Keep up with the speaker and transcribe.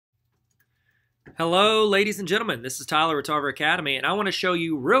Hello, ladies and gentlemen. This is Tyler with Tarver Academy, and I want to show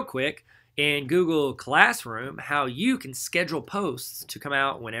you real quick in Google Classroom how you can schedule posts to come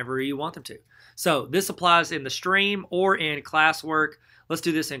out whenever you want them to. So this applies in the stream or in classwork. Let's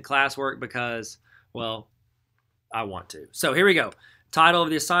do this in classwork because, well, I want to. So here we go. Title of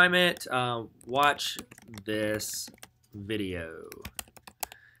the assignment, watch this video.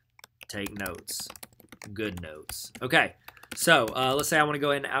 Take notes. Good notes. Okay. So let's say I want to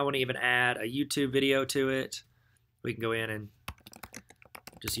go in. I want to even add a YouTube video to it. We can go in and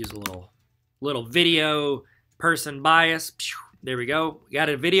just use a little video person bias. There we go. Got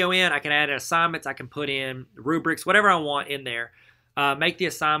a video in. I can add assignments. I can put in rubrics, whatever I want in there. Make the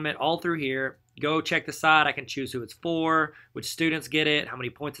assignment all through here. Go check the site. I can choose who it's for, which students get it, how many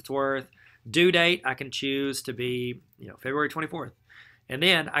points it's worth. Due date, I can choose to be, February 24th. And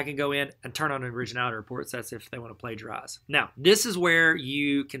then I can go in and turn on originality reports. That's if they want to plagiarize. Now, this is where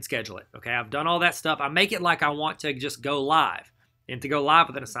you can schedule it. Okay, I've done all that stuff. I make it like I want to just go live. And to go live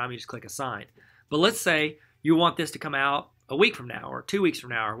with an assignment, you just click assign. But let's say you want this to come out a week from now or 2 weeks from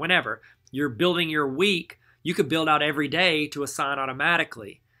now or whenever. You're building your week. You could build out every day to assign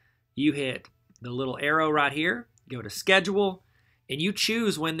automatically. You hit the little arrow right here, go to schedule, and you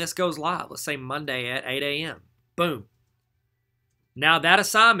choose when this goes live. Let's say Monday at 8 a.m. Boom. Now that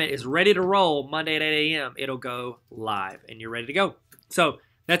assignment is ready to roll Monday at 8 a.m. It'll go live and you're ready to go. So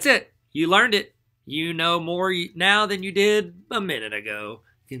that's it. You learned it. You know more now than you did a minute ago.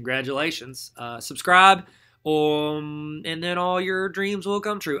 Congratulations. Subscribe and then all your dreams will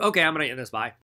come true. Okay, I'm going to end this. Bye.